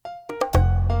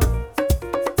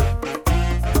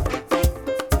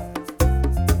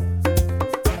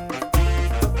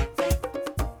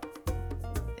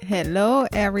Hello,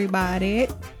 everybody.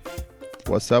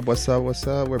 What's up?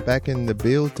 We're back in the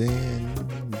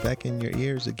building. Back in your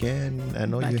ears again. I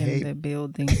know Back you in hate. the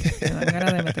building. Me dan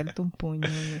ganas de meterte un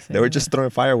puño. They were just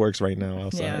throwing fireworks right now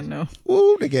outside. Yeah, I know.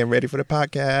 Woo, they're getting ready for the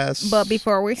podcast. But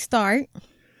before we start,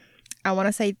 I want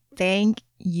to say thank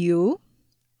you.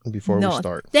 Before we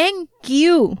start. Thank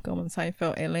you. Como en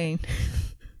Seinfeld, Elaine.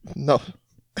 No.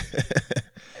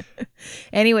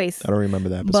 Anyways. I don't remember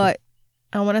that episode. But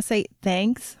I want to say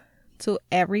thanks to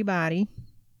everybody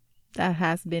that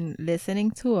has been listening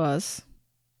to us,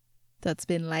 that's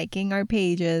been liking our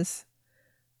pages,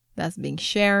 that's been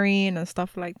sharing and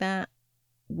stuff like that.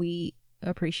 We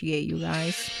appreciate you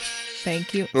guys.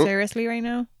 Thank you. Oh. Seriously right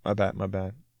now? My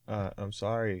bad. I'm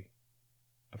sorry.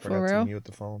 I For forgot real? to mute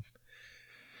the phone.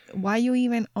 Why you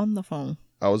even on the phone?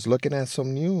 I was looking at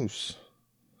some news.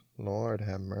 Lord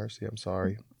have mercy. I'm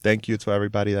sorry. Thank you to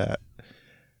everybody that.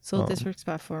 So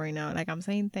disrespectful right now. Like, I'm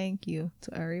saying thank you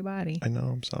to everybody. I know.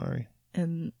 I'm sorry.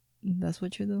 And that's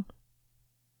what you do.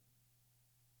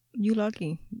 You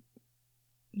lucky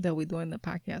that we're doing the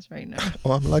podcast right now.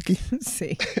 Oh, I'm lucky.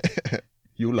 See.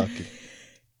 You lucky.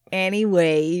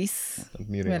 Anyways. I'm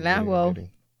muting. Well,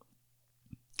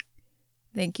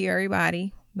 thank you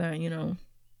everybody that,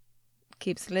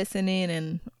 keeps listening,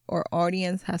 and our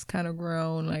audience has kind of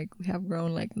grown. Like, we have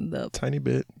grown like in the tiny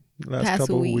bit. Last past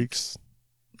couple of week. weeks.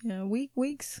 Yeah,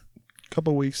 weeks.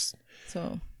 Couple weeks.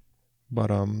 So, But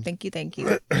thank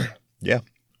you. yeah.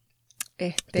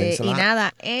 Thanks a Y lot.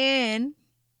 nada, and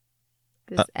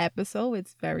this episode,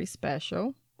 it's very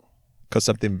special. Because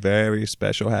something very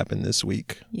special happened this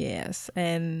week. Yes,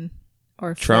 and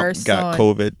our Trump first got son.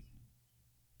 COVID.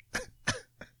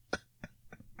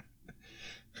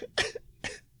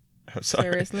 I'm sorry.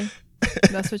 Seriously?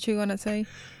 That's what you're gonna say?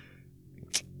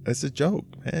 It's a joke,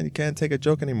 man. You can't take a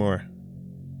joke anymore.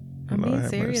 I'm Lord being have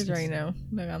serious mercy. right now.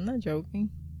 Like, I'm not joking.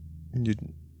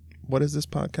 What is this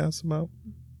podcast about?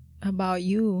 About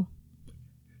you.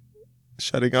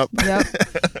 Shutting up. Yep.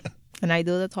 And I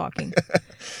do the talking.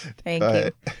 Thank Go you.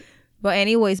 ahead. But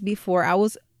anyways, before I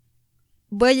was...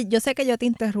 But yo sé que yo te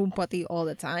interrumpo a ti all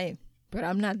the time. But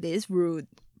I'm not this rude.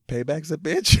 Payback's a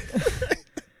bitch.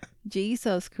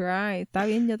 Jesus Christ. Está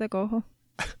bien, yo te cojo.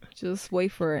 Just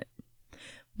wait for it.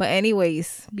 But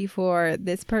anyways, before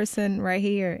this person right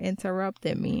here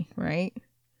interrupted me, right?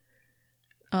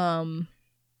 Our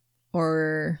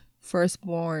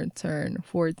firstborn turned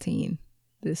 14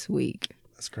 this week.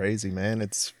 That's crazy, man.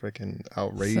 It's freaking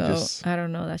outrageous. So, I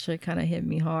don't know. That shit kind of hit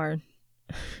me hard.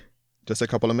 Just a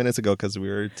couple of minutes ago, because we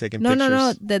were taking No.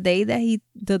 pictures. The day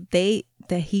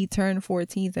that he turned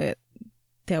 14,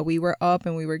 that we were up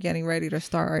and we were getting ready to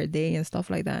start our day and stuff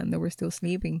like that, and they were still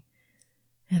sleeping.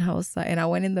 And I was like, and I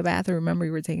went in the bathroom. Remember,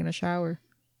 we were taking a shower,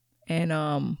 and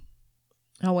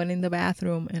I went in the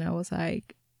bathroom and I was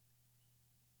like,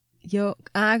 yo,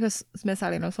 cause me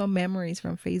salieron some memories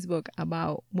from Facebook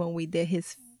about when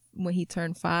he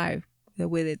turned 5, that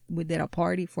we did a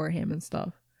party for him and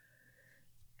stuff.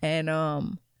 And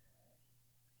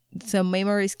some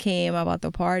memories came about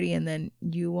the party, and then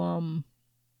you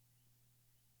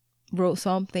wrote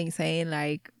something saying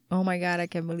like, oh my God, I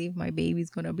can't believe my baby's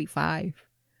gonna be 5.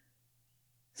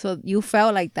 So you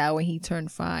felt like that when he turned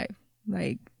 5.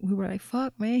 Like, we were like,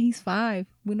 fuck, man, he's 5.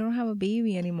 We don't have a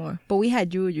baby anymore. But we had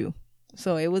Juju.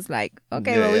 So it was like,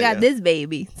 okay, well, we got this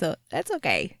baby. So that's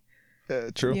okay.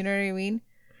 True. You know what I mean?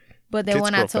 But then Kids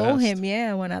when grow I told fast.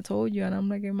 him, when I told you, and I'm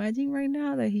like, imagine right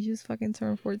now that he just fucking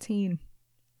turned 14.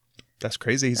 That's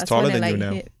crazy. He's That's taller when it, than you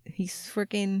like, now. He's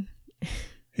freaking...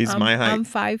 He's my height. I'm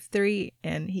 5'3",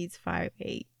 and he's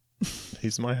 5'8".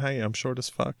 He's my height. I'm short as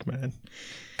fuck, man.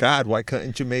 God, why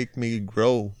couldn't you make me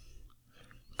grow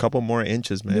a couple more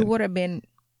inches, man? You would have been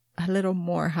a little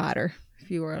more hotter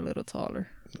if you were a little taller.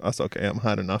 That's okay. I'm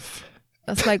hot enough.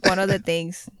 That's like one of the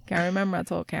things. I remember I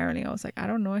told Karen, I was like, I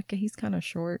don't know, he's kind of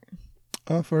short.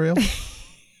 Oh, for real?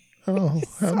 Oh,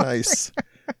 how nice.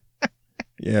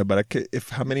 Yeah, but I could.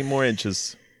 How many more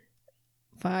inches?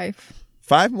 5.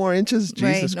 5 more inches?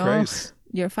 Right, Jesus no. Christ.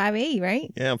 You're 5'8",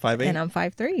 right? Yeah, I'm 5'8". And I'm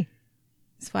 5'3".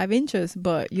 It's 5 inches,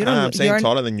 but you don't. I'm saying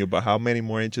taller than you, but how many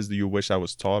more inches do you wish I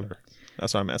was taller?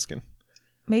 That's what I'm asking.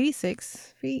 Maybe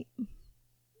 6 feet.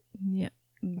 Yeah.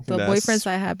 The That's- boyfriends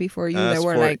I had before you, they that's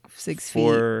were like 6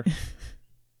 feet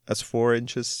That's 4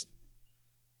 inches.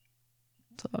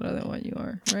 taller than what you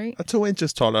are, right? 2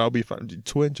 inches taller, I'll be fine.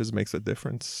 2 inches makes a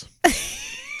difference.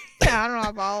 I don't know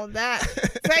about all of that.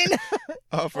 Say no.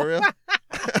 Oh, for real?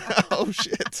 Oh,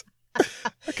 shit.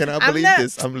 I cannot I'm believe not-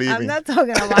 this. I'm leaving. I'm not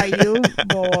talking about you,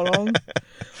 Bobolon.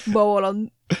 Bobolon.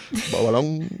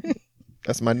 Babalong.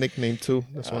 That's my nickname too.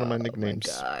 That's one of my nicknames.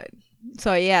 Oh my God.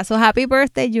 So yeah, so happy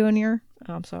birthday, Junior.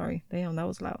 Oh, I'm sorry. Damn, that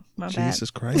was loud. My bad. Jesus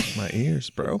Christ, my ears,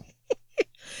 bro.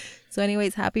 So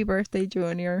anyways, happy birthday,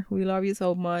 Junior. We love you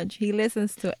so much. He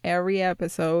listens to every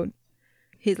episode.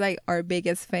 He's like our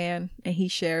biggest fan, and he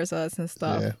shares us and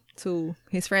stuff Yeah. to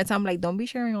his friends. I'm like, don't be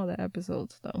sharing all the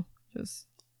episodes though. Just,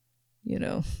 you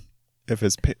know. If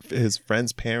his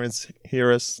friends' parents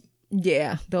hear us,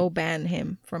 Yeah, they'll ban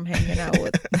him from hanging out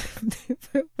with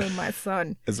with my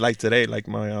son. it's like today, like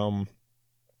my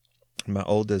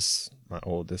oldest,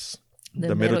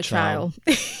 The middle child.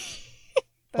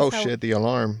 Oh how- shit! The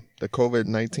alarm, the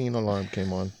COVID-19 alarm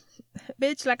came on.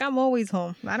 Bitch, like I'm always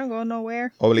home. I don't go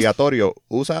nowhere. Obligatorio,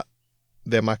 usa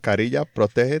de mascarilla,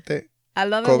 protégete. I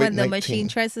love it when the COVID-19. machine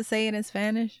tries to say it in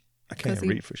Spanish I can't 'Cause he-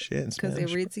 read for shit in because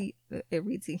Spanish. it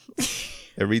reads.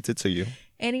 It reads it to you.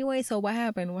 Anyway, so what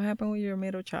happened? What happened with your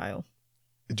middle child?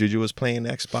 Juju was playing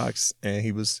Xbox, and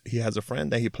he has a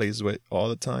friend that he plays with all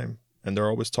the time, and they're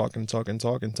always talking.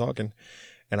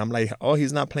 And I'm like, oh,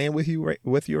 he's not playing with you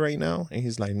right now, and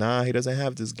he's like, nah, he doesn't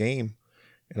have this game,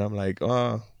 and I'm like,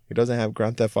 oh, he doesn't have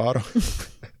Grand Theft Auto.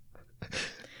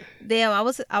 Damn,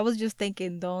 I was just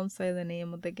thinking, don't say the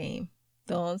name of the game.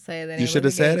 Don't say the name. You should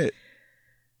have said it.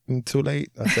 Too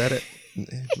late. I said it.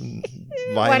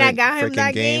 When I got him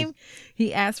that game,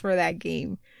 he asked for that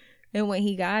game, and when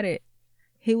he got it,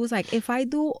 he was like, if I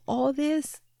do all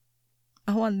this,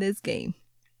 I want this game.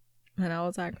 And I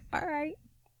was like, all right.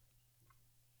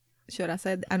 Should I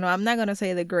say? I know I'm not gonna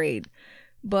say the grade,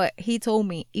 but he told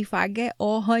me if I get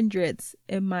all hundreds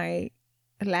in my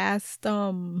last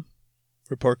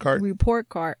report card. report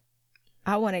card,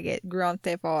 I want to get Grand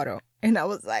Theft Auto. And I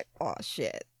was like, oh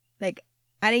shit! Like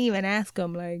I didn't even ask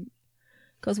him, like,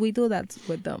 cause we do that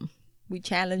with them. We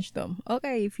challenge them.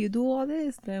 Okay, if you do all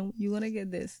this, then you're gonna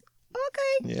get this.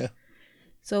 Okay. Yeah.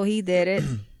 So he did it.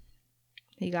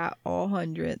 He got all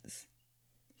hundreds.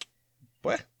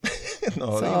 What?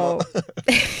 No. So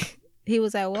he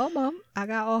was like, well, Mom, I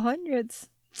got all hundreds.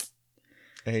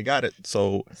 And he got it.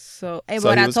 So So So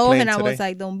but he I was told him, playing I was today?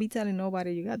 like, don't be telling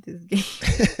nobody you got this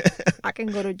game. I can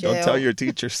go to jail. don't tell your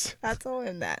teachers. I told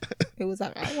him that. He was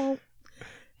like, I won't.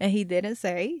 And he didn't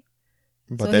say.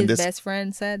 But So then his this best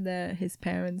friend said that his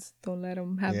parents don't let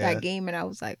him have Yeah. that game. And I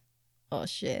was like, oh,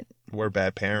 shit. we're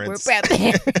bad parents. We're bad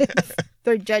parents.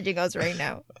 They're judging us right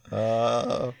now.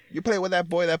 You play with that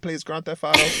boy that plays Grand Theft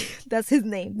Auto. That's his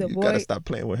name. The you boy. gotta stop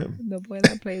playing with him. The boy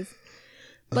that plays.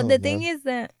 But Oh, the thing man. is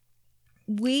that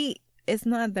it's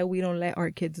not that we don't let our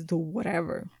kids do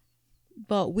whatever,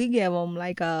 but we give them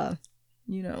like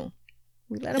we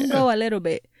let them go a little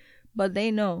bit, but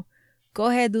they know, go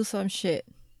ahead, do some shit.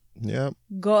 Yeah,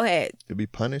 Go ahead. you'll be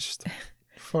punished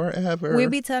forever. We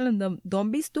be telling them, don't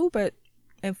be stupid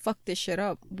and fuck this shit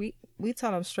up. We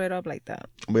tell them straight up like that.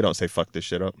 We don't say fuck this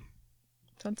shit up.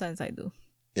 Sometimes I do.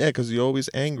 Yeah, because you're always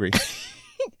angry.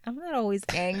 I'm not always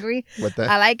angry. With that.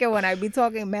 I like it when I be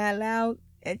talking mad loud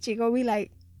and Chico be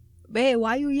like, babe,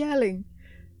 why you yelling?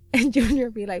 And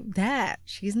Junior be like, Dad,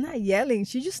 she's not yelling.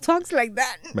 She just talks like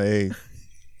that. Hey,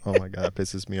 oh my God, it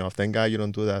pisses me off. Thank God you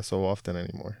don't do that so often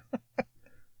anymore.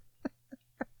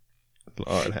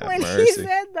 Lord have When he mercy.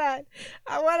 said that,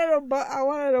 I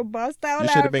wanted to bust out You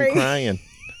should have been laughing. crying.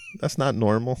 That's not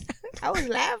normal. I was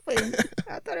laughing.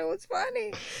 I thought it was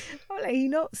funny. I'm like,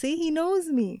 he knows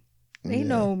me. They Yeah.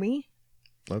 know me.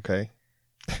 Okay.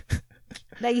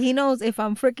 Like he knows if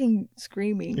I'm freaking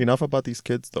screaming. Enough about these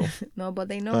kids, though. No, but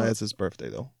they know. It's his birthday,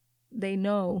 though. They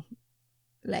know.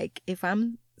 Like if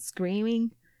I'm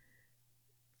screaming,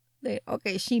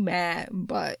 okay, she mad,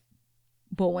 but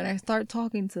when I start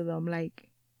talking to them like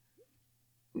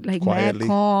Quietly, mad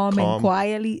calm and calm.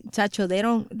 quietly, chacho, they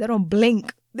don't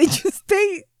blink. They just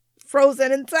stay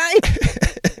frozen in time.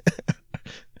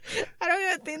 I don't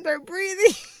even think they're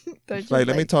breathing. They're just Like,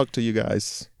 let me talk to you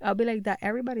guys. I'll be like that.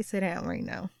 Everybody sit down right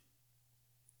now.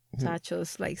 Mhm.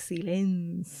 Chacho's like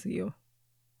silencio.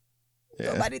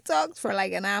 Yeah. Nobody talks for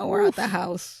like an hour at the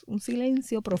house. Un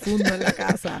silencio profundo en la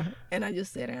casa. And I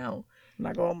just sit down. And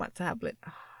I go on my tablet.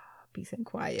 Peace and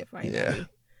quiet finally. Yeah.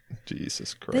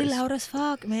 Jesus Christ. They loud as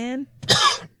fuck, man.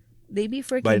 They be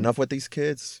freaking. But enough with these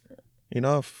kids.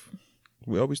 Enough.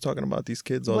 We're always talking about these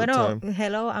kids all the time.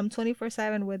 Hello, I'm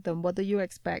 24/7 with them. What do you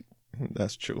expect?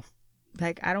 That's true.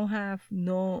 Like, I don't have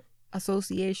no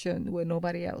association with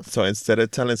nobody else. So instead of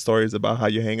telling stories about how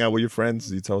you hang out with your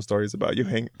friends, you tell stories about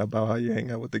how you hang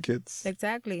out with the kids.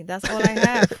 Exactly. That's all I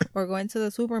have. Or going to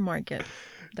the supermarket.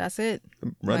 That's it.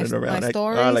 Running my around. I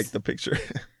stories- like the picture.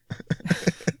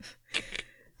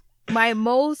 My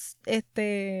most, how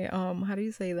do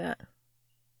you say that?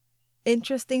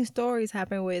 Interesting stories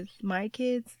happen with my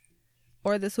kids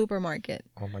or the supermarket.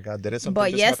 Oh my God, did it something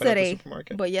But just happen at the yesterday,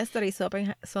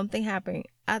 supermarket? something happened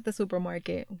at the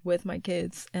supermarket with my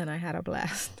kids, and I had a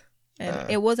blast. And Ah.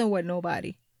 it wasn't with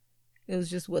nobody; it was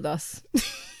just with us.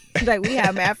 Like we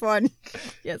had mad fun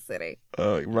yesterday,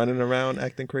 Running around,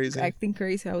 acting crazy. acting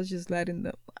crazy. I was just letting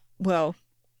them. Well,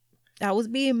 I was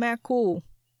being mad cool,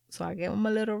 so I gave them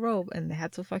a little rope, and they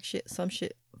had to fuck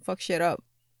shit up.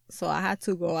 So I had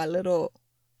to go a little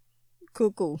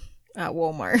cuckoo at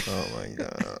Walmart. Oh my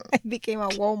God. I became a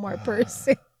Walmart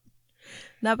person.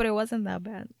 No, but it wasn't that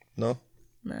bad. No?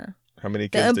 Nah. How many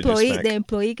kids did you smack? The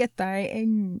employee que está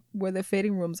en where the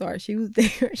fitting rooms are, she was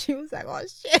there. She was like, "Oh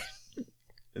shit."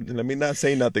 Let me not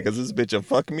say nothing because this bitch will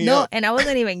fuck me No, up. and I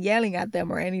wasn't even yelling at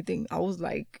them or anything. I was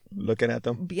like Looking at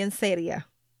them. being seria,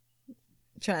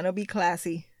 trying to be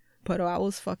classy, but I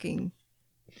was fucking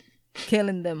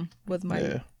killing them with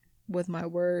my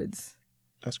words.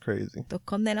 That's crazy. Los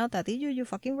condenados, Tatillo, you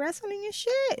fucking wrestling and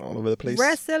shit. All over the place.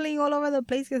 Wrestling all over the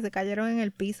place, que se cayeron en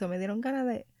el piso. Me dieron ganas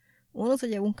de... Uno se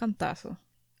llevó un cantazo.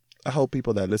 I hope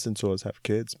people that listen to us have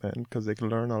kids, man, because they can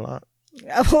learn a lot.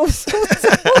 I hope so.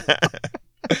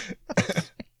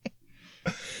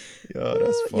 Yo,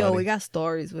 that's funny. Yo, we got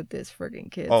stories with this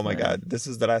freaking kids. Oh my man. God, this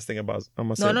is the last thing about. I'm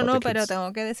gonna say No, about the pero kids.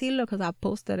 tengo que decirlo because I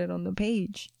posted it on the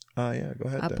page. Ah, yeah, go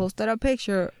ahead. I then. posted a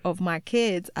picture of my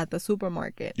kids at the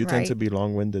supermarket. You right? tend to be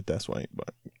long-winded, that's why.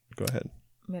 But go ahead.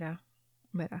 Mira.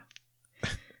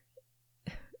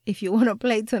 If you want to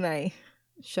play tonight,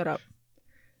 shut up.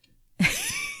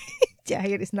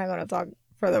 Jahir is not going to talk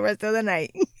for the rest of the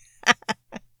night.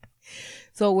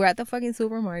 So we're at the fucking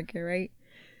supermarket, right?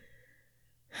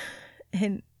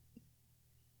 And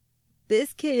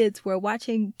these kids were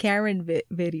watching Karen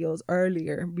videos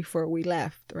earlier before we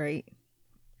left, right?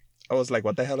 I was like,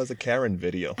 what the hell is a Karen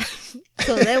video?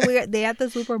 So then they at the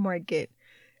supermarket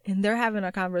and they're having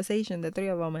a conversation, the three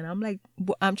of them, and I'm like,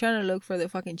 I'm trying to look for the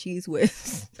fucking Cheese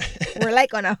Whiz. We're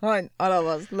like on a hunt, all of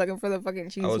us, looking for the fucking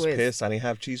Cheese Whiz. I was pissed. I didn't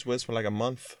have Cheese Whiz for like a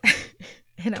month.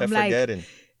 And Kept I'm like, forgetting.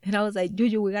 and I was like,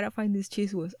 Juju, we gotta find this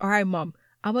Cheese Whiz. All right, Mom,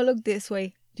 I'm gonna look this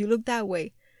way. You look that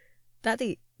way.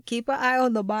 Tati, keep an eye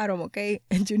on the bottom, okay?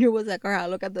 And Junior was like, all right, I'll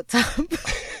look at the top.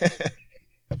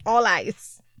 All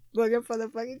eyes. Looking for the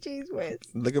fucking Cheese Whiz.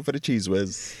 Looking for the Cheese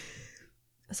Whiz.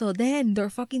 So then they're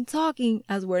fucking talking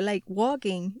as we're like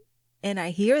walking, and I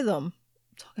hear them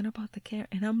talking about the car,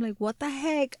 and I'm like, what the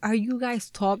heck are you guys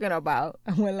talking about?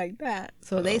 And we're like that.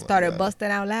 So they started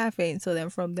busting out laughing. So then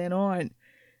from then on,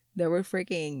 they were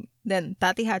freaking. Then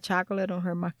Tati had chocolate on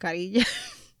her mascarilla.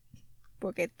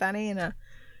 Porque esta nena,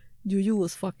 Yuyu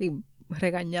was fucking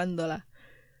regañándola.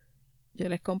 Yo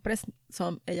les compré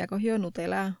ella cogió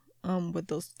Nutella with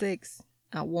those sticks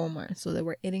at Walmart. So they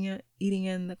were eating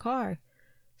in the car.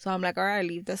 So I'm like, all right,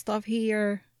 leave the stuff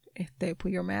here.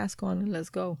 Put your mask on and let's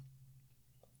go.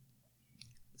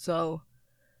 So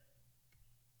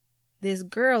this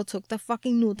girl took the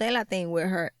fucking Nutella thing with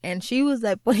her, and she was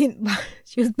like putting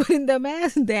the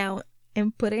mask down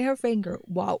and putting her finger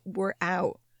while we're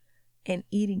out and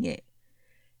eating it.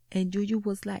 And Juju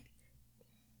was like,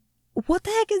 what the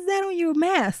heck is that on your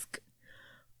mask?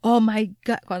 Oh my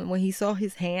God. When he saw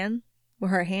his hand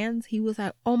with her hands, he was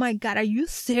like, oh my God, are you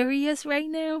serious right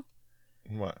now?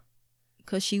 What?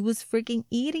 Because she was freaking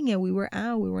eating it. We were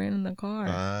out. We were in the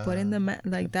car. Putting the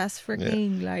like, that's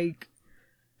freaking like.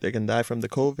 They can die from the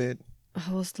COVID.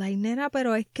 I was like, nena,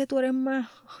 pero es que tú eres más.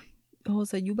 I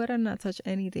was like, you better not touch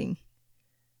anything.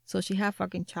 So she had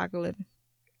fucking chocolate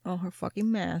on her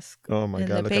fucking mask. Oh my in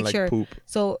God, the looking picture. like poop.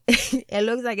 So it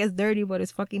looks like it's dirty, but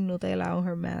it's fucking Nutella on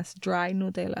her mask. Dry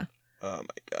Nutella. Oh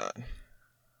my God.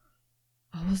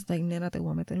 I was like, nena, te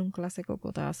voy a meter un clase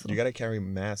cocotazo. You gotta carry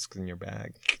masks in your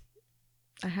bag.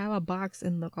 I have a box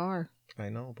in the car. I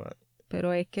know, but. Pero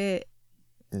es que.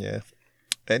 Yeah.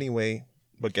 Anyway,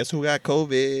 but guess who got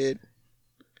COVID?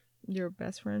 Your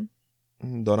best friend?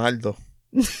 Donaldo.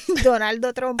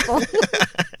 Donaldo Trompo.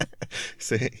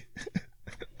 Sí.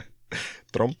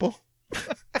 Trompo?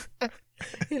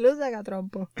 He looks like a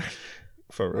trompo.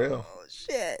 For real. Oh,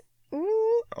 shit.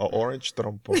 Ooh. A orange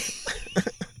trompo.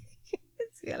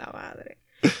 Sí, a la madre.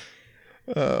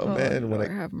 Oh, man. Lord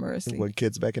have mercy. When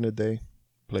kids back in the day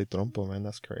played trompo, man,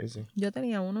 that's crazy. Yo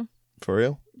tenía uno. For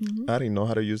real? Mm-hmm. I didn't know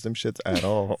how to use them shits at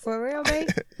all. For real, babe?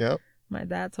 Yep. My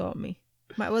dad taught me.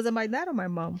 Was it my dad or my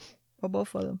mom? Or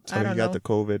both of them? So I don't know. you got the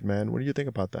COVID, man. What do you think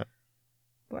about that?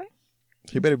 What?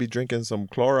 You better be drinking some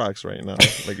Clorox right now,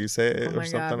 like you said, Oh or my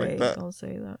something God, like babe, that. don't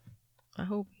say that. I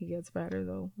hope he gets better,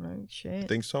 though. Like, shit.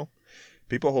 Think so?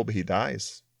 People hope he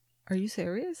dies. Are you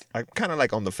serious? I'm kind of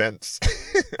like on the fence.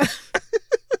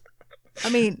 I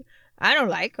mean, I don't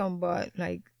like him, but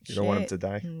like, You don't want him Shit. to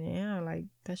die. Yeah, like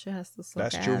that shit has to suck.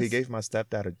 That's true. He gave my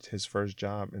stepdad his first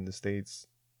job in the States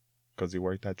because he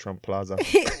worked at Trump Plaza.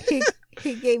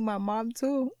 he gave my mom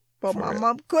too, but For my real.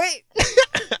 mom quit.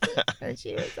 And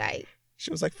she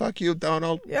was like, "Fuck you,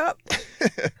 Donald." "Yep."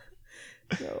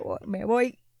 Yo, me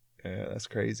voy. Yeah, that's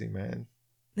crazy, man.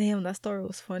 Damn, that story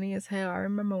was funny as hell. I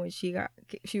remember when she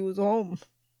was home.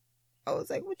 I was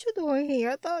like, "What you doing here?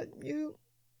 I thought you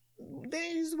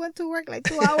just went to work like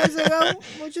 2 hours ago.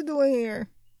 What you doing here?"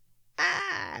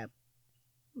 Ah,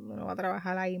 no voy a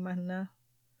trabajar ahí más nada.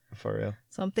 For real.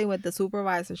 Something with the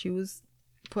supervisor. She was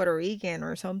Puerto Rican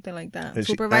or something like that. Is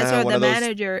she- Supervisor or one the of those-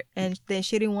 manager, and then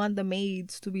she didn't want the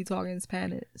maids to be talking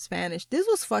Spanish. This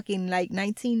was fucking like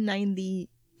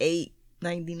 1998,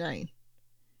 99.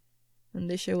 And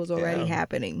this shit was already Yeah.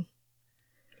 happening.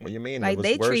 What do you mean? Like It was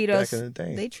they worse treat back us, in the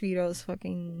day. they treat us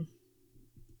fucking.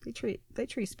 They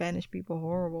treat Spanish people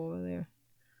horrible over there.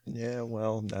 Yeah,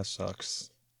 well, that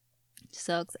sucks.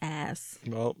 Sucks ass.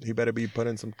 Well, he better be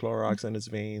putting some Clorox in his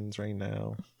veins right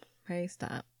now. Hey,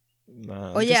 stop.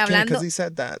 Nah, Oye, hablando- because he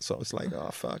said that, so it's like, oh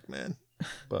fuck, man.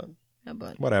 But Yeah,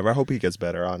 but whatever. I hope he gets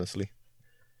better, honestly.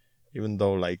 Even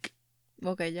though, like,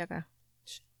 okay, ya acá.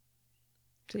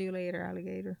 See you later,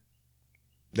 alligator.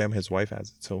 damn, his wife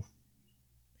has it, so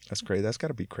that's crazy. That's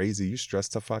gotta be crazy. You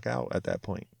stressed the fuck out at that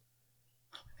point.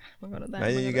 I'm gonna die. Now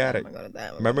you got it. I'm gonna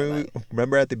die.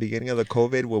 Remember at the beginning of the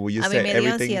COVID where we A used mí to me dio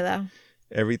everything,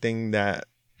 ansiedad.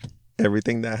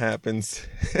 everything that happens.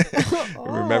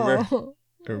 Remember? Oh.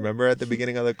 Remember at the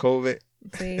beginning of the COVID?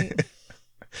 Sí.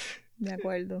 Me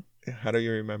acuerdo. How do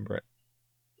you remember it?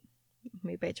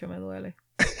 Mi pecho me duele.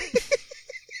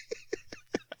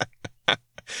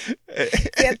 Eh,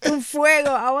 Siento un fuego.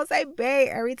 I was like, babe,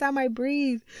 every time I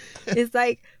breathe, it's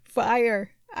like fire.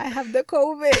 I have the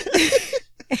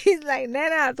COVID. He's like,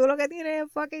 nena, tú lo que tienes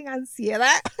es fucking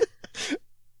ansiedad.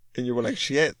 And you were like,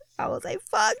 shit. I was like,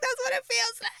 fuck, that's what it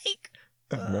feels like.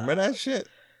 Remember that shit?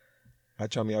 A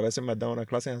mí a veces me da una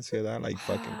clase de ansiedad like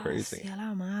fucking crazy. Sí, a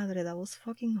la madre, that was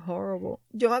fucking horrible.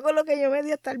 Yo me acuerdo que yo me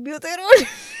di hasta el buterol.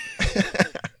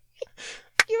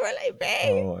 You were like,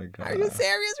 babe, Oh my God. are you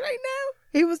serious right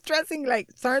now? He was stressing, like,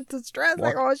 starting to stress,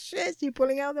 like, oh shit, she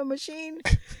pulling out the machine.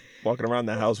 Walking around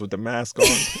the house with the mask on,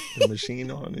 the machine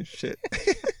on and shit.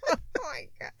 Oh my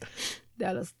God.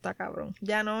 Ya lo está cabrón.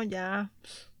 Ya no, ya.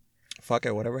 Fuck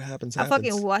it, whatever happens, I happens.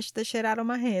 fucking wash the shit out of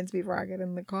my hands before I get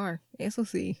in the car. Eso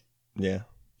sí. Yeah.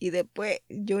 Y después,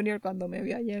 Junior, cuando me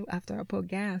vio ayer, after I put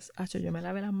gas, yo me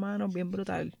lavé las manos bien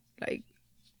brutal. Like,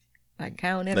 I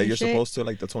counted Like and you're shit. supposed to,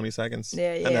 like the 20 seconds.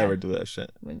 Yeah, I yeah. never do that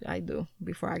shit. I do.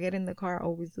 Before I get in the car, I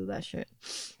always do that shit.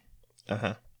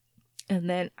 Uh-huh. And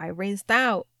then I rinsed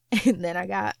out. And then I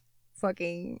got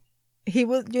fucking...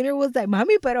 Junior was like,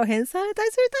 Mami, pero hand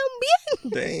sanitizer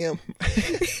también. Damn.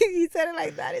 He said it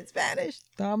like that in Spanish.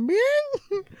 También.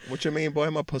 What you mean, boy?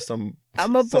 I'm gonna put some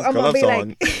I'm gonna gloves be on.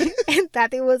 like... And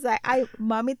Tati was like, ay,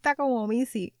 Mami está como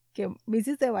Missy. Que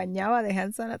Missy se bañaba de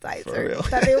hand For sanitizer.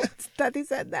 real? Tati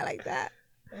said that like that.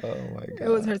 Oh my God. It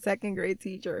was her second grade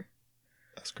teacher.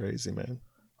 That's crazy, man.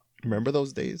 Remember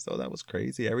those days though? That was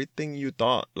crazy. Everything you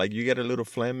thought, like you get a little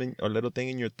phlegm or little thing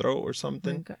in your throat or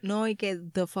something. No, y que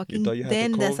the fucking... thought you had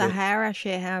Then the the COVID. Sahara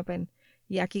shit happened.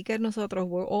 Y aquí que nosotros,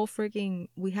 we're all freaking...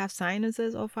 We have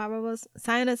sinuses, all 5 of us.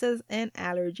 Sinuses and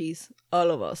allergies.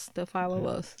 All of us. The 5 of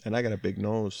us. And I got a big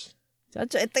nose.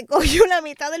 Chacho, este cogió la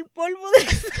mitad del polvo de...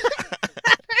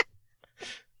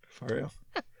 For real.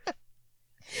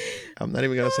 I'm not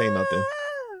even gonna say nothing.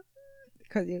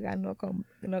 Because you got no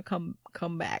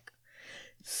come back.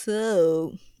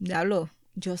 So, diablo,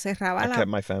 yo cerraba I la... kept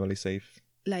my family safe.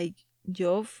 Like,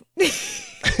 yo...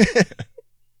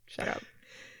 Shut up.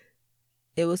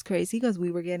 It was crazy because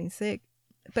we were getting sick.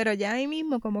 Pero ya ahí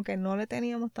mismo como que no le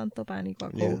teníamos tanto pánico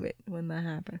a Yeah. COVID when that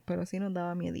happened. Pero sí nos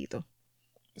daba miedito.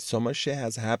 So much shit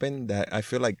has happened that I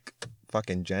feel like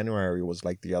fucking January was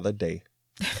like the other day.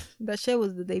 That shit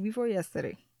was the day before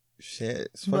yesterday. Shit.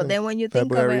 It's But fucking then when you think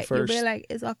February of it, you'll be 1st. like,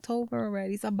 it's October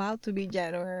already. It's about to be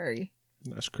January.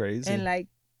 That's crazy. In like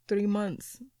 3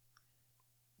 months.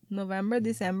 November,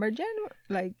 December, January.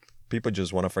 Like, People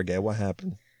just want to forget what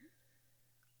happened.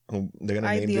 They're gonna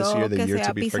ay name Dios, this year the que year sea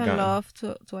to be peace and forgotten. love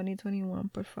to 2021,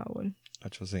 por favor.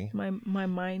 That's what I'm saying. My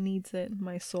mind needs it.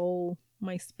 My soul,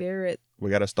 my spirit. We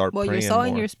gotta start Well, praying your soul more.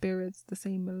 and your spirit's the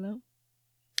same, ¿verdad?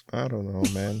 I don't know,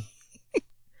 man.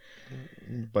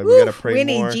 But we gotta pray we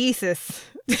more. need Jesus.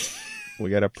 We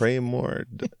gotta pray more.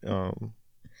 Don't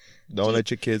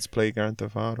let your kids play Grand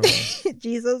Theft Auto.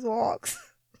 Jesus walks.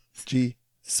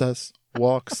 Jesus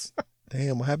walks.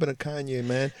 Damn, what happened to Kanye,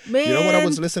 man? Man. You know what I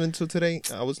was listening to today?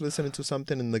 I was listening to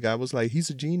something and the guy was like, he's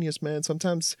a genius, man.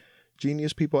 Sometimes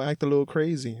genius people act a little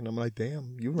crazy. And I'm like,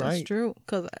 damn, you're That's right. true.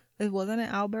 Because it wasn't it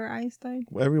Albert Einstein?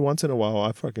 Every once in a while,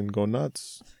 I fucking go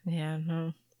nuts. Yeah,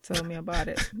 no. Tell me about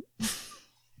it.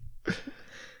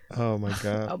 Oh, my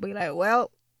God. I'll be like, well,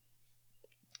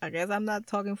 I guess I'm not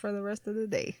talking for the rest of the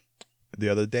day. The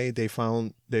other day, they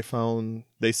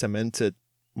cemented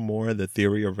more the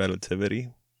theory of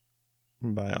relativity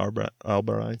by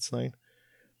Albert Einstein,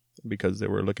 because they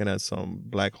were looking at some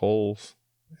black holes,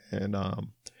 and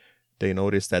they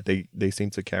noticed that they seem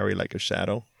to carry like a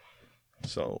shadow.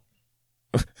 So,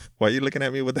 why are you looking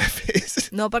at me with that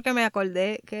face? No, porque me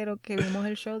acordé que vimos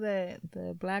el show de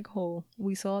Black Hole.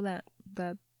 We saw that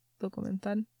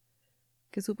documental.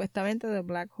 Que supuestamente the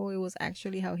black hole, it was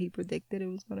actually how he predicted it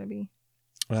was going to be.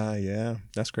 Yeah,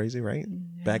 that's crazy, right?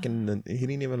 Yeah. Back in he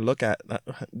didn't even look at.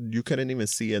 You couldn't even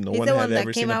see it. No He's one the had one that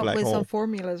ever came seen a out black with hole. some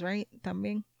formulas, right?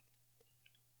 También.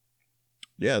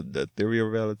 Yeah, the theory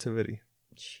of relativity.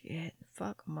 Shit,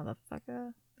 fuck,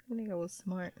 motherfucker. That nigga was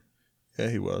smart. Yeah,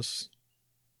 he was.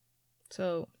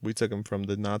 So We took him from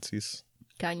the Nazis.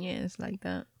 Kanye is like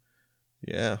that.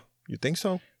 Yeah, you think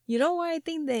so? You know why I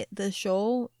think that the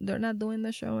show, they're not doing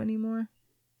the show anymore?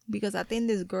 Because I think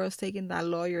this girl's taking that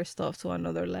lawyer stuff to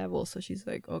another level. So she's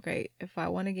like, okay, if I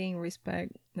want to gain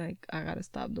respect, like, I gotta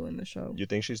stop doing the show. You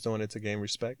think she's doing it to gain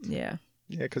respect? Yeah.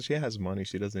 Yeah, because she has money.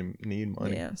 She doesn't need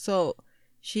money. Yeah. So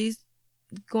she's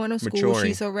going to school. Maturing.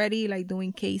 She's already like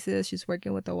doing cases. She's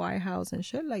working with the White House and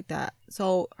shit like that.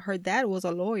 So her dad was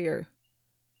a lawyer.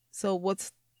 So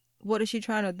what is she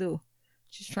trying to do?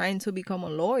 She's trying to become a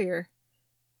lawyer.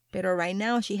 But right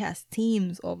now she has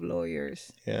teams of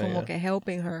lawyers como que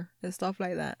helping her and stuff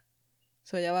like that.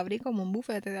 So ella va a abrir como un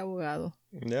bufete de abogado.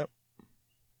 Yep.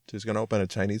 She's going to open a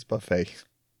Chinese buffet.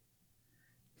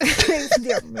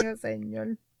 Dios mío,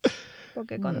 señor.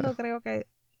 Porque cuando creo que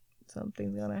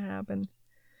something's going to happen,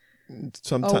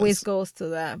 Sometimes, always goes to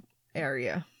that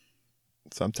area.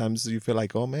 Sometimes you feel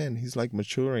like, oh man, he's like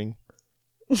maturing.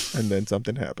 And then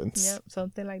something happens. Yep,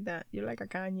 something like that. You're like a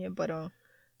Kanye, but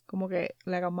como que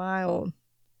like a mild.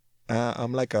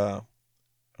 I'm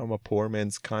a poor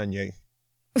man's Kanye.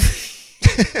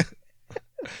 I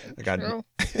got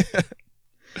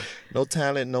no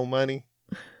talent, no money,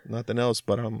 nothing else,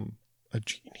 but I'm a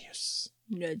genius.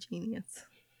 You're a genius.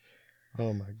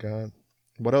 Oh my God.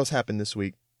 What else happened this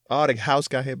week? Oh, the house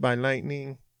got hit by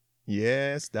lightning.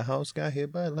 Yes, the house got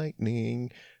hit by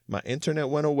lightning. My internet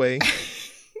went away.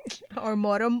 Our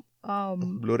modem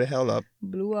blew the hell up.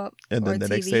 blew up. And then Our the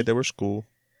next TV. day there was school.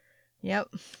 Yep.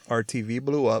 Our TV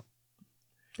blew up.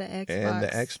 The Xbox. And the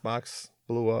Xbox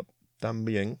blew up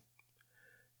también.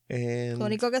 And Lo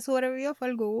único que sobrevivió fue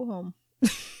el Google Home.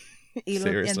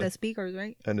 And the speakers,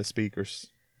 right? And the speakers.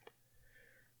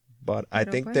 But I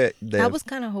think pues, that I was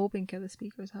kind of hoping that the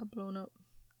speakers had blown up.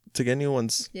 to get new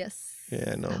ones. Yes.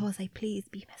 Yeah, no. I was like, please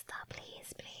be messed up.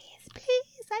 Please, please,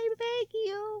 please. I beg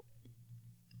you.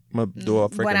 I'm gonna do a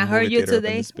freaking When I heard movie you theater up in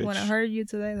today, this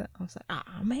bitch. I was like,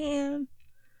 ah, man.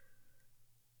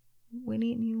 We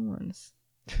need new ones.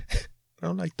 I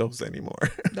don't like those anymore.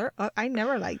 I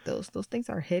never liked those. Those things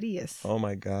are hideous. Oh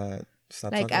my God.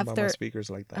 Stop Like talking about my speakers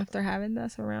like that. After having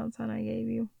that surround sound I gave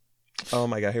you, Oh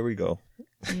my God, here we go.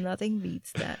 nothing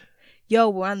beats that.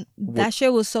 Yo, that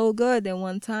shit was so good that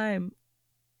one time.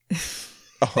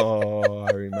 Oh,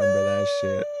 I remember that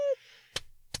shit.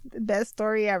 The best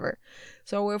story ever.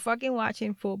 So we're fucking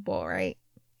watching football, right?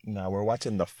 Nah, we're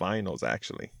watching the finals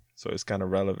actually. So it's kind of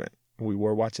relevant. We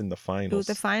were watching the finals. It was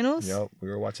the finals? Yep, we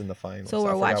were watching the finals. So I we're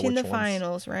forgot watching the which ones.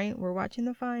 finals, right? We're watching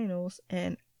the finals,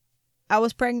 and I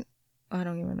was pregnant. I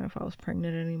don't even know if I was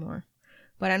pregnant anymore,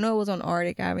 but I know it was on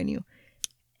Arctic Avenue,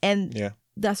 and Yeah.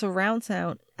 the surround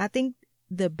sound. I think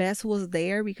the best was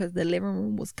there because the living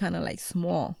room was kind of like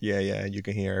small. Yeah, you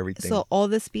can hear everything. So all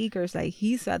the speakers, like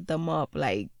he set them up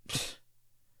like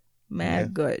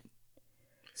mad good.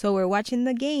 So we're watching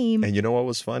the game. And you know what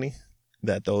was funny?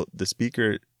 That the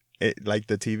speaker, like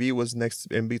the TV was next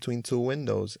in between two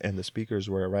windows, and the speakers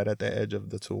were right at the edge of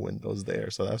the two windows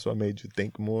there. So that's what made you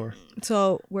think more.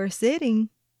 So we're sitting,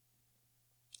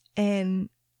 and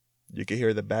you can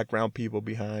hear the background people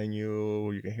behind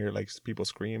you. You can hear like people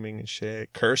screaming and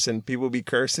shit, cursing. People be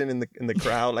cursing in the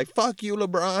crowd, like "fuck you,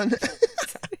 LeBron."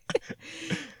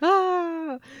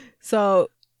 So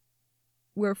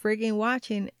we're freaking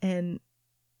watching, and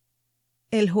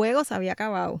el juego se había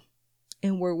acabado.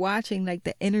 And we're watching like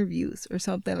the interviews or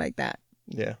something like that.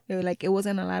 Yeah. It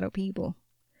wasn't a lot of people.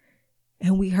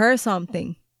 And we heard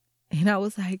something. And I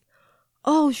was like,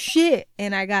 oh shit.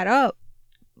 And I got up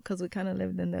because we kind of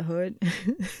lived in the hood.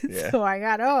 Yeah. So I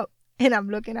got up and I'm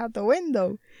looking out the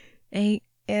window. And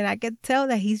And I could tell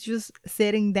that he's just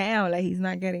sitting down, like he's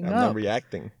not getting I'm up. not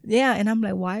reacting. Yeah, and I'm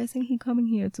like, why isn't he coming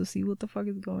here to see what the fuck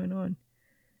is going on?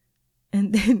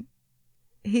 And then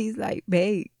he's like,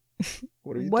 babe,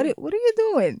 What are you what doing? are you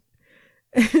doing?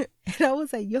 And I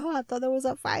was like, yo, I thought there was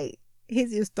a fight. He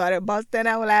just started busting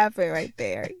out laughing right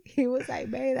there. He was like,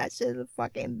 babe, that's just the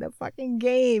fucking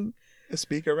game. The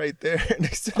speaker right there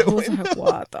next to I the was window. like,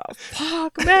 what the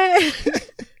fuck, man?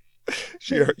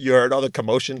 You heard all the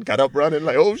commotion, got up running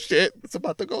like, oh shit, it's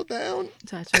about to go down.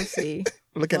 Chacho, sí.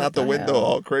 Looking What out the the window hell?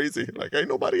 all crazy. Like, ain't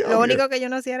nobody out Lo here. único que yo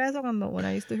no hacía era eso when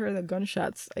I used to hear the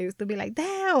gunshots. I used to be like,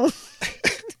 damn.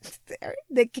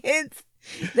 The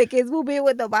kids will be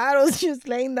with the bottles just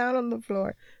laying down on the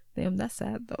floor. Damn, that's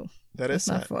sad though. That That's is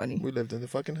not sad. funny. We lived in the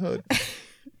fucking hood.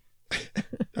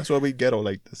 That's why we ghetto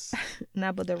like this.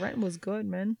 Nah, but the rent was good,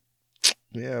 man.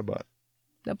 Yeah, but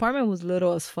The apartment was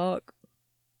little as fuck.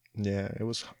 yeah, it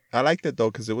was. I liked it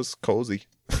though because it was cozy.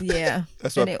 Yeah.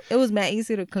 That's And what it was mad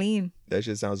easy to clean. that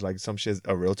shit sounds like. Some shit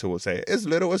a realtor will say. It's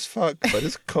little as fuck, but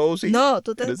it's cozy. No,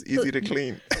 and it's easy to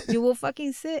clean. You will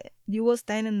fucking sit. You will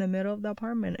stand in the middle of the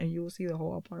apartment and you will see the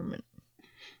whole apartment.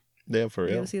 Yeah, for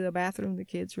You real. will see the bathroom, the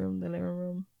kids' room, the living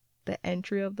room, the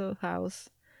entry of the house,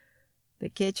 the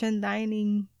kitchen,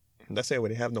 dining, That's it. We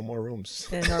didn't have no more rooms.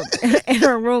 and our in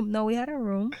our room. No, we had a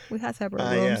room. We had separate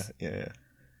rooms. Yeah.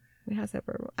 We had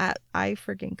separate rooms. I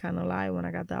freaking kind of lied when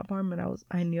I got the apartment.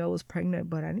 I knew I was pregnant,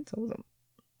 but I didn't tell them.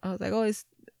 I was like, oh, it's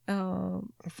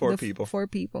Four people, 4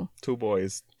 people, 2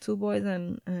 boys. 2 boys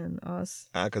and us,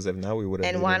 Because if not, we would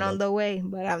have. and one on the way.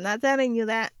 But I'm not telling you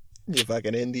that. You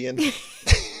fucking Indian.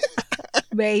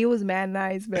 Babe, he was mad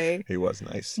nice, babe. He was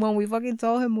nice. When we fucking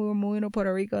told him we were moving to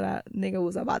Puerto Rico, that nigga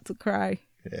was about to cry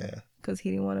Yeah. because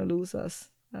he didn't want to lose us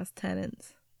as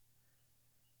tenants.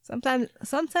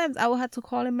 Sometimes I will have to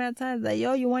call him mad times like,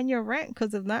 yo, you want your rent?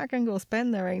 Because if not, I can go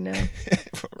spend it right now.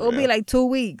 For It'll be real. like 2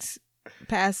 weeks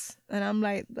pass, and I'm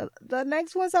like, the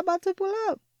next one's about to pull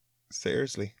up,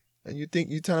 Seriously. And you think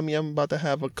you telling me I'm about to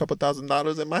have a couple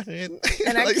 $1,000s in my hand?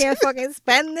 and I Like- can't fucking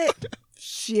spend it.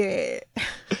 Shit.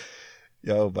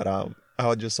 Yo, but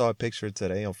I just saw a picture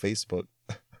today on Facebook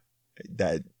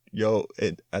that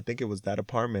I think it was that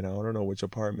apartment. I don't know which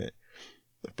apartment,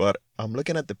 but I'm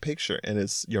looking at the picture and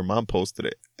it's your mom posted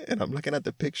it, and I'm looking at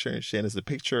the picture and shit. And it's a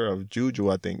picture of Juju,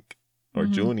 I think, or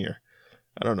Mhm. Junior.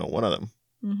 I don't know, one of them.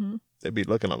 Mm-hmm. They be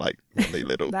looking alike when they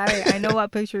little. I know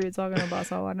what picture you're talking about,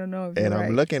 so I don't know if you're And I'm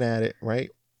right. looking at it, right?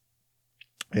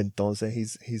 Entonces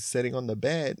he's sitting on the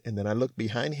bed, and then I look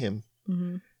behind him,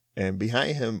 Mm-hmm. and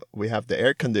behind him we have the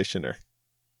air conditioner.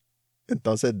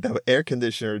 Entonces the air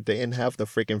conditioner, they didn't have the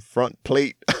freaking front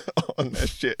plate on that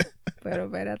shit. Pero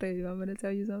espérate, you want me to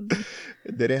tell you something?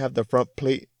 They didn't have the front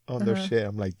plate on their Uh-huh. shit.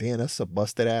 I'm like, damn, that's a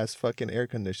busted ass fucking air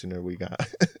conditioner we got.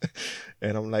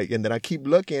 And I'm like, and then I keep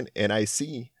looking and I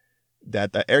see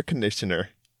that the air conditioner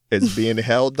is being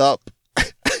held up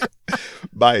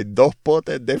by dos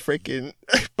potes de freaking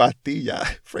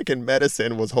pastilla. Freaking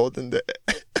medicine was holding the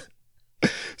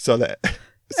so the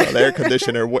air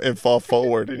conditioner wouldn't fall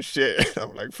forward and shit.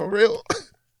 I'm like, for real?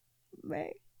 Man,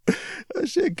 That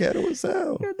shit ghetto as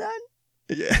hell. you're done.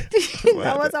 Yeah.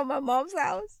 That was at my mom's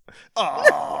house.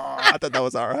 Oh, I thought that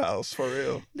was our house, for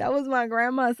real. That was my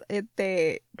grandma's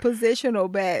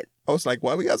positional bed. I was like,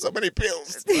 why we got so many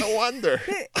pills? No wonder.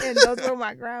 And those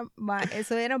were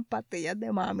eso eran pastillas de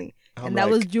mami. I'm And that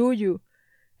like, was Juju.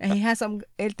 And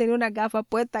él tenía una gafa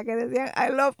puesta que decían, I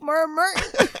love murmur.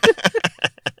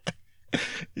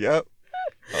 yep.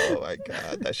 Oh my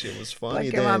God, that shit was funny.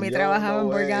 Porque then. mami Yo, trabajaba no en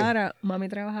way. Borgara. Mami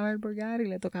trabajaba en Borgara y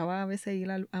le tocaba a veces ir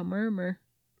a Murmur.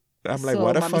 I'm like, So,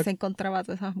 what the mami fuck? se encontraba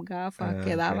todas esas gafas Ah,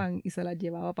 que okay. daban y se las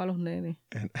llevaba para los nenes.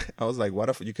 And I was like, what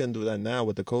if you couldn't do that now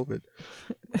with the COVID?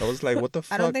 I was like, what the I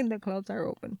fuck? don't think the clubs are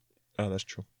open. Oh, that's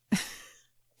true.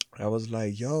 I was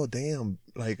like, yo, damn.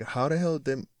 Like, how the hell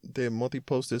did Moti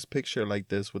post this picture like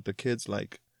this with the kids?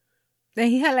 Like, Then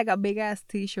he had like a big ass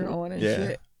t-shirt on and Yeah.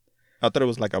 shit. I thought it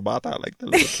was like a bata, like the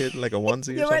little kid, like a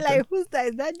onesie You or were something. like, who's that?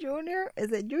 Is that Junior?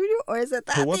 Is it Juju or is it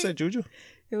Tati? Who was it, Juju?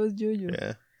 It was Juju.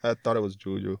 Yeah, I thought it was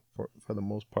Juju for the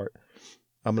most part.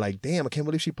 I'm like, damn, I can't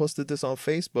believe she posted this on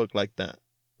Facebook like that.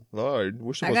 Lord,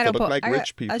 we're supposed to gotta look like I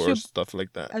rich got- I people or should- stuff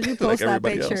like that. I should like post that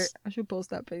everybody picture. else. I should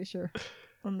post that picture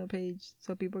on the page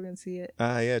so people can see it.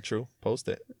 Ah, yeah, true. Post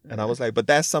it. And I was like, but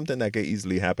that's something that could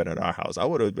easily happen at our house. I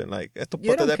would have been like, esto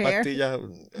You pote de don't care. pastilla,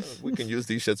 we can use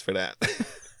these shits for that.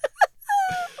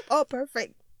 Oh,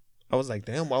 perfect. I was like,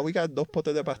 damn, why we got dos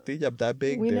potes de pastilla that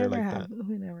big We there never like have. that?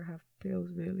 We never have pills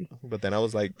really. But then I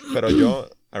was like, pero yo,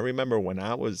 I remember when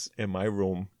I was in my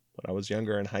room, when I was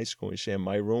younger in high school and shit, in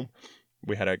my room,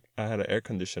 I had an air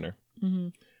conditioner. Mm-hmm.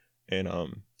 And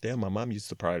Damn, my mom used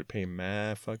to probably pay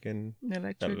mad fucking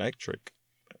electric.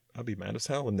 I'd be mad as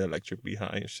hell when the electric be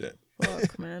high and shit.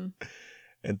 Fuck, man.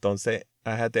 Entonces,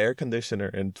 I had the air conditioner,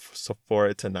 and so for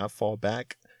it to not fall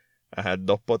back, I had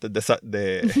dos potes de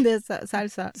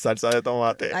Salsa. salsa de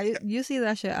tomate. You see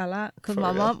that shit a lot. Because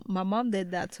my mom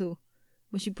did that too.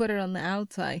 But she put it on the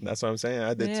outside. That's what I'm saying.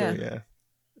 I did too, yeah.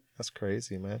 That's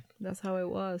crazy, man. That's how it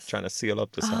was. Trying to seal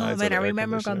up the sides. Man, I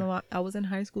remember cuando I was in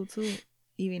high school too.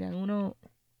 Y vine uno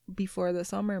before the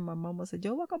summer. My mom said,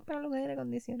 yo voy a comprar un aire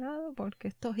acondicionado porque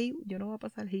esto heat, yo no voy a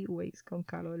pasar heat waves con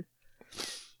calor.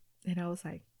 And I was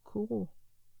like, cool.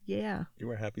 Yeah. You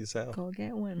were happy as hell. Go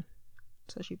get one.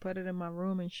 So she put it in my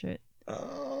room and shit.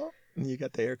 Oh, you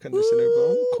got the air conditioner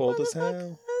going cold as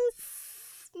hell.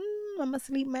 I'm gonna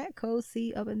sleep mad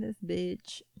cozy up in this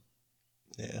bitch.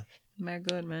 Yeah. Mad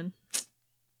good, man.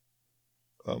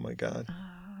 Oh my God.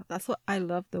 That's what I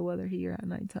love the weather here at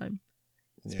nighttime.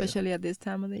 Especially at this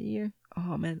time of the year.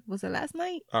 Oh man, was it last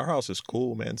night? Our house is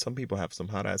cool, man. Some people have some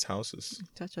hot ass houses.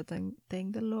 Chacho,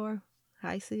 thank the Lord.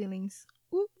 High ceilings.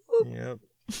 Yep.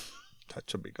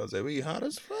 Chacho, because they be hot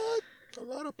as fuck. A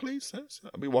lot of places.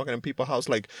 I be walking in people's house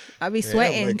like I be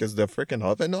sweating. Like, is the freaking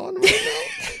oven on right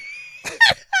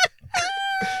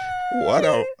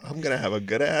now? I'm gonna have a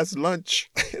good ass lunch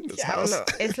in this house.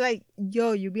 It's like,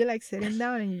 yo, you be like sitting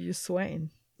down and you're just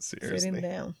sweating. Seriously. Sitting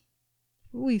down.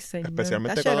 Uy, señor.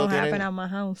 Especialmente that shit don't happen at my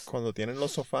house. Cuando tienen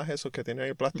los sofás esos que tienen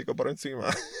el plástico por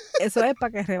encima. Eso es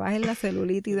para que rebajen la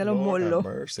celulitis de los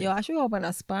muslos. Yo, I should open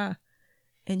a spa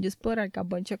and just put like a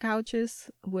bunch of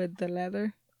couches with the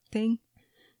leather thing.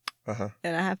 Uh-huh.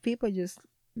 And I have people just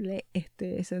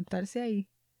sentarse ahí.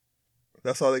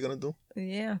 That's all they're gonna do?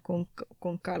 Yeah, con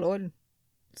calor.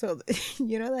 So,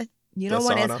 you know when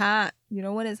it's hot. You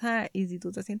know when it's hot, y si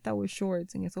tú te sientas with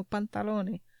shorts and esos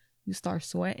pantalones, you start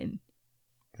sweating.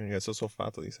 En esos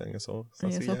sofás, tú dicen eso. En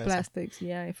esos plastics,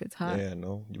 yeah, if it's hot. Yeah,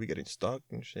 no. You be getting stuck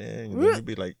and shit. And then you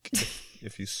be like,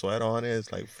 if you sweat on it,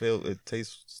 it's like,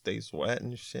 stays wet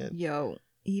and shit. Yo,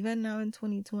 even now in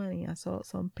 2020, I saw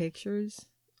some pictures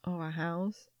of a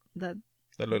house that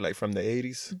look like from the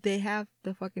 80s. They have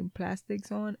the fucking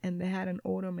plastics on, and they had an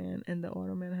ottoman, and the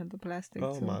ottoman had the plastic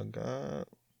too. My God.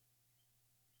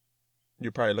 You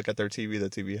probably look at their TV,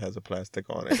 the TV has a plastic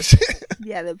on it.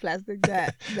 Yeah, the plastic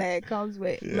that it comes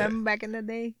with. Yeah. Remember back in the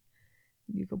day?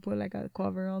 You could put like a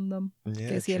cover on them. Yeah,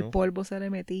 que si el polvo se le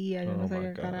metía, yo no sé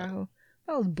qué carajo.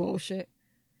 That was bullshit.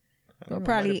 Probably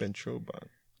might have been true, but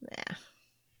yeah.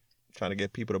 Trying to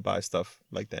get people to buy stuff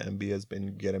like the MB has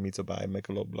been getting me to buy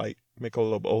Michelob Light,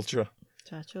 Michelob Ultra.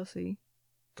 Chacho, sí.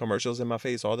 Commercials in my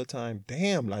face all the time.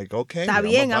 Damn, like, okay. Está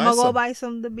bien, I'm going to go buy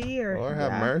some of the beer. Lord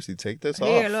have mercy. Take this off.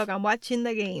 Here, look, I'm watching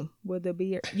the game with the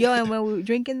beer. Yo, and when we're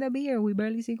drinking the beer, we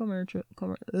barely see commercials.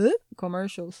 You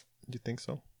think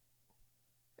so?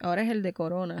 Ahora es el de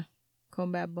Corona.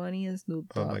 Con Bad Bunny and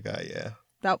Snoop Dogg. Oh, my God, yeah.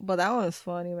 But that one was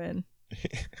funny, man.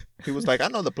 He was like, I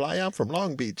know the playa. I'm from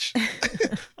Long Beach.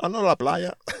 I know la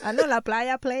playa. I know la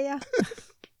playa.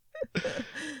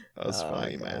 That was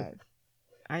funny, man.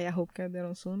 I hope que they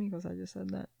don't sue me because I just said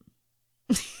that.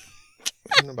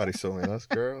 Ain't nobody suing us,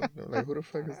 girl. Like, who the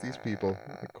fuck is these people?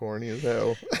 Like, corny as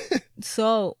hell.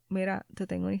 So, mira, te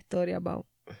tengo una historia about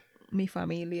mi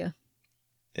familia.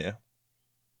 Yeah.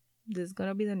 This is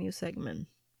gonna be the new segment.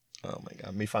 Oh my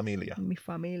God, mi familia. Mi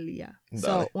familia. Dale.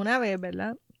 So, una vez,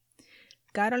 ¿verdad?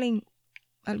 Caroline,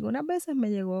 algunas veces me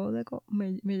llegó a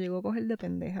coger de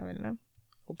pendeja, ¿verdad?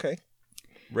 Okay.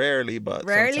 Rarely, but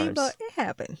it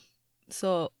happened.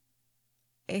 So,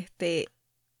 ya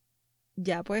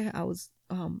pues,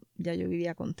 ya yo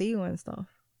vivía contigo and stuff.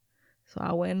 So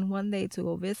I went one day to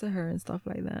go visit her and stuff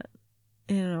like that.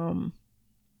 And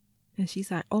she's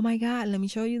like, oh my God, let me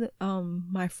show you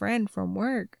my friend from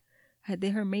work. I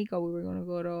did her makeup. We were going to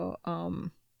go to,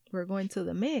 we're going to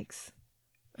the Mix.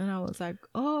 And I was like,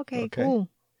 oh, okay, cool.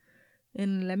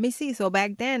 And let me see. So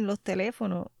back then, los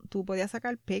teléfonos, tú podías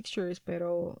sacar pictures,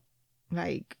 pero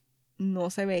like, no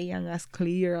se veían as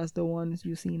clear as the ones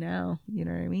you see now. You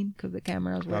know what I mean? Because the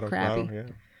cameras were crappy. Claro, yeah.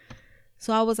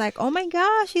 So I was like, oh my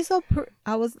God, she's so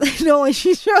I was, when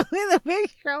she showed me the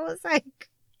picture, I was like,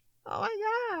 oh my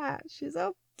God, she's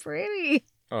so pretty.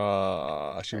 She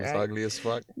was ugly as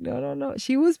fuck. No.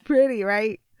 She was pretty,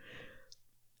 right?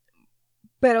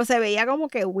 Pero se veía como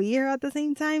que weird at the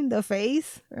same time, the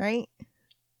face, right?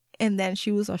 And then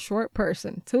she was a short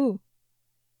person, too.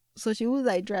 So she was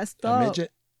like dressed up. A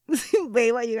midget?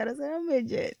 Babe, why you gotta say a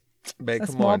midget? Babe, a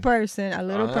small person, a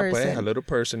little person. Pues, a little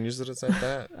person. You should have said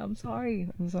that. I'm sorry.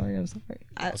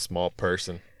 A small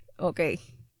person. Okay.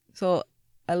 So,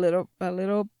 a little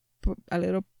pony. a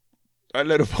little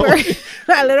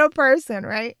person,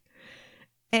 right?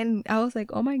 And I was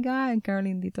like, oh my God. And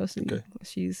Caroline Dito, Okay.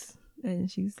 she's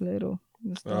little.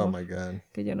 And Oh stuff, my God.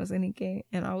 que yo no sé ni qué.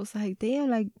 And I was like, damn,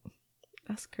 like,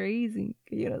 that's crazy.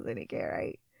 Que yo no sé ni qué,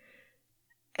 right?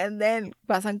 And then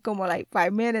pasan como like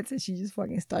 5 minutes and she just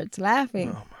fucking starts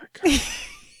laughing. Oh my God.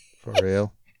 For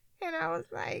real? And I was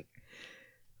like,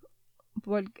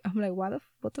 I'm like, what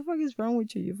the fuck is wrong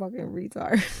with you, you fucking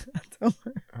retard? I told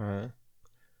her. Uh-huh.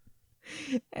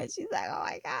 And she's like, oh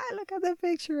my God, look at the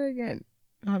picture again.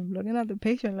 I'm looking at the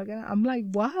picture and I'm like,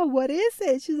 wow, what is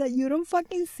it? She's like, you don't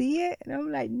fucking see it? And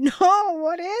I'm like, no,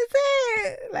 what is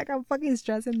it? Like, I'm fucking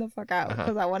stressing the fuck out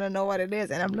because I want to know what it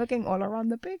is. And I'm looking all around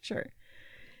the picture.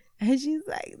 And she's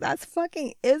like, that's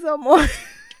fucking Isamar.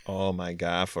 Oh my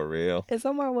God, for real?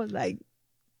 Isamar was like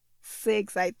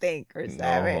 6, I think, or 7.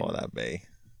 No, that bae.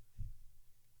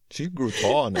 She grew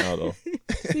tall now, though.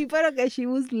 Sí, pero que she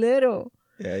was little.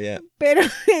 Yeah, yeah. Pero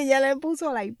ella le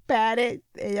puso like padded.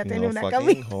 Ella tenía No una fucking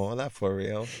camisa. joda, for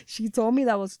real. She told me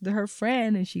that was her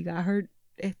friend and she got her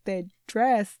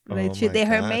dress. Like, Oh she my did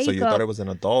her God. makeup. So you thought it was an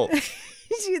adult?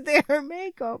 She did her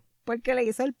makeup. Porque le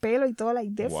hizo el pelo y todo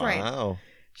like different. Wow.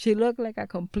 She looked like a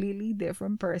completely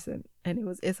different person. And it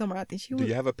was Isamar. I think she was Do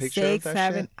you have a picture 6, of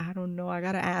that 7. shit? I don't know. I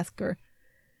gotta ask her.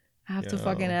 I have to Yo.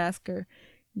 fucking ask her.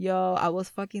 Yo, I was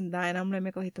fucking dying. I'm like,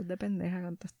 me cogiste de pendeja,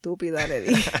 canto estúpida, le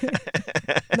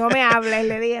dije. No me hables,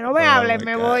 le dije. No me hables,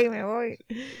 me voy.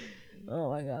 Oh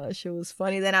my God, that shit was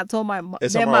funny. Then I told my mom.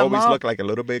 Isamar always looked like a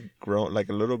little bit grown, like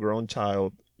a little grown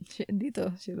child. She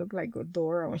looked like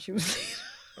Dora when she was.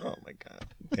 Oh my God.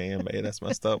 Damn, babe, that's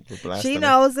messed up. We're blasting She her.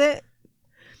 knows it.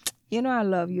 You know I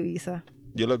love you, Isa.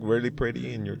 You look really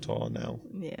pretty and you're tall now.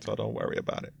 Yeah. So don't worry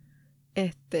about it.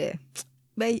 I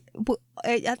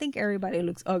think everybody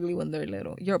looks ugly when they're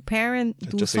little. Your parents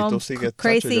do Chacho, si tú some sigues,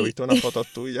 crazy. Chacho, yo he visto una foto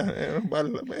tuya.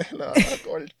 La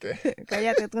corte.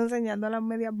 Cállate, tú enseñando las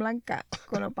medias blancas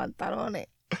con los pantalones.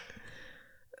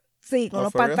 Sí, con Oh,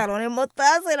 los for real? pantalones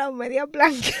mostaza y las medias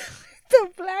blancas. The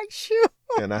black shoe.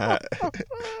 And I had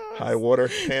high water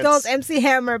pants. Those MC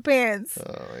Hammer pants.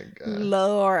 Oh my God.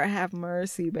 Lord have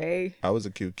mercy, babe. I was a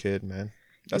cute kid, man.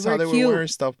 That's You how were they cute. were wearing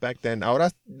stuff back then.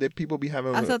 Ahora the people be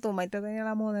having. Hasta tu maite tenía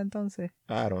la moda entonces.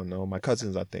 I don't know. My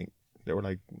cousins, I think. They were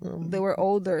like. They were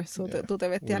older, so yeah. tú te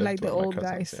We vestías lived like the with my old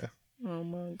cousins, guys. Yeah. Oh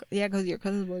my God. Yeah, because your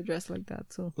cousins were dressed like that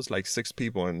too. It was like 6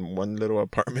 people in one little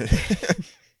apartment.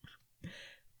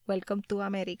 Welcome to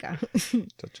America.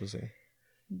 Chacho, sí.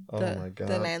 Oh my God.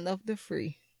 The land of the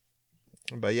free.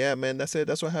 But yeah, man, that's it.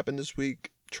 That's what happened this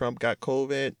week. Trump got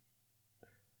COVID.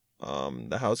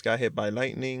 The house got hit by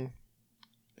lightning.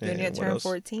 Junior And what turned else?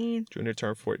 14. Junior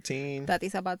turned 14.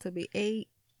 Tati's about to be 8.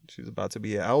 She's about to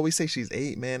be. I always say she's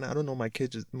 8, man. I don't know my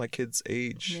kid's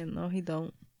age. Yeah, no, he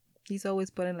don't. He's always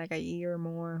putting like a year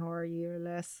more or a year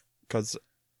less. Cause,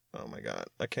 oh my God,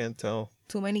 I can't tell.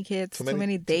 Too many kids. Too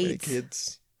many dates. Too many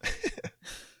kids.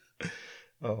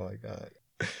 Oh my God.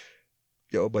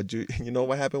 Yo, but you know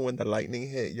what happened when the lightning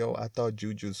hit? Yo, I thought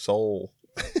Juju's soul.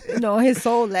 No, his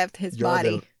soul left his Yo,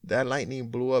 body. that lightning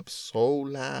blew up so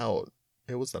loud.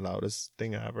 It was the loudest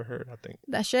thing I ever heard, I think.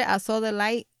 That shit, I saw the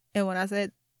light, and when I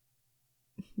said,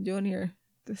 Junior,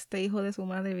 este hijo de su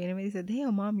madre viene and me dice,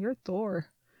 damn, Mom, you're Thor.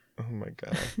 Oh my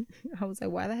God. I was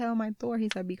like, why the hell am I Thor? He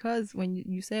said, because when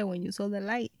you said, when you saw the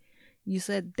light, you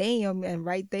said, damn, and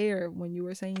right there, when you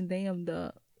were saying damn,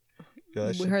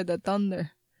 we heard the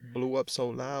thunder. Blew up so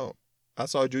loud. I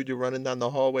saw Juju running down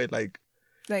the hallway like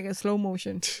a slow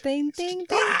motion. Ding, ding,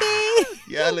 ding, ding.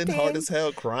 Yelling hard as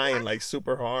hell, crying like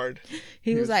super hard.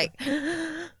 He was like,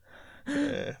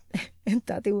 yeah. And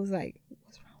Tati was like,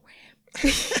 what's wrong with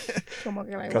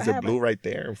him? Because it blew right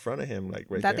there in front of him, like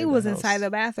right there. Tati was inside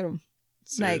the bathroom.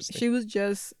 Seriously. Like, she was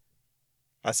just.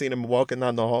 I seen him walking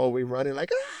down the hallway running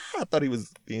like, I thought he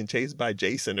was being chased by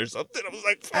Jason or something. I was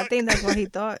like, fuck. I think that's what he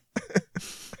thought.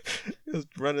 He was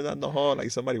running down the hall like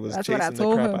somebody was That's chasing what I the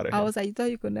told crap him. out of him. I was like, you thought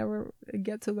you could never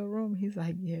get to the room? He's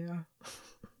like, yeah.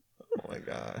 Oh my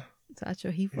God.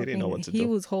 Sacho, He didn't know what to he do.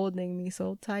 was holding me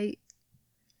so tight.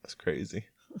 That's crazy.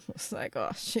 I was like, oh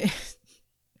shit.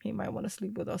 He might want to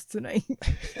sleep with us tonight.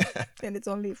 And it's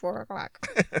only 4 o'clock.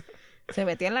 Se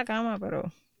metió en la cama,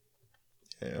 pero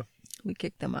Yeah. we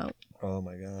kicked him out. Oh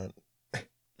my God.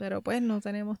 Pero pues no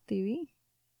tenemos TV.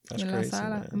 That's en crazy, la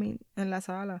sala. man. I mean, en la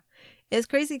sala. It's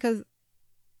crazy because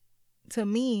to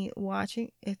me,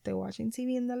 watching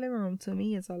TV in the living room, to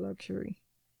me, is a luxury.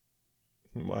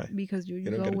 Why? Because you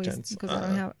don't get a always chance. because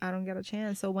I don't get a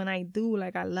chance. So when I do,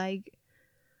 like, I like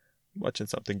Watching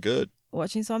something good.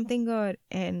 watching something good,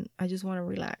 and I just want to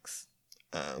relax.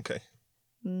 Okay.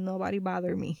 Nobody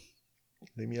bother me.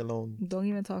 Leave me alone. Don't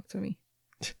even talk to me.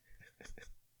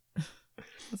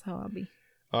 That's how I'll be.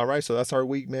 All right, so that's our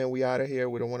week, man. We out of here.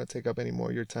 We don't want to take up any more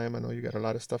of your time. I know you got a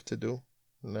lot of stuff to do,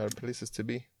 a lot of places to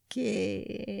be.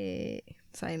 Que...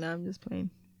 Sorry, no, I'm just playing.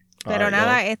 All Pero right,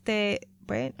 nada, y'all.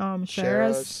 pues, share Share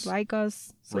us, us, like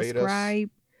us, rate us. subscribe.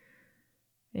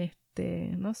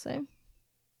 No sé.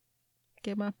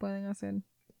 ¿Qué más pueden hacer?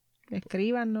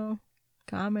 Escríbanos,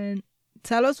 comment.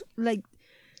 Tell us, like,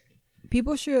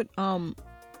 people should tell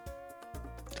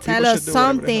us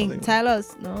something. Tell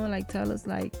us,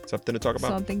 like something to talk about.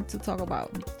 Something to talk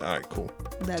about All right, cool.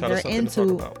 that Tell us they're something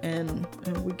to talk into, about.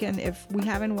 and we can, if we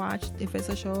haven't watched, if it's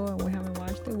a show and we haven't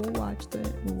watched it, we'll watch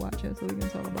it so we can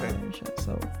talk about it and shit.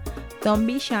 So don't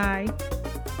be shy.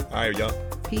 All right, y'all.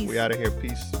 Peace. We out of here.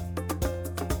 Peace.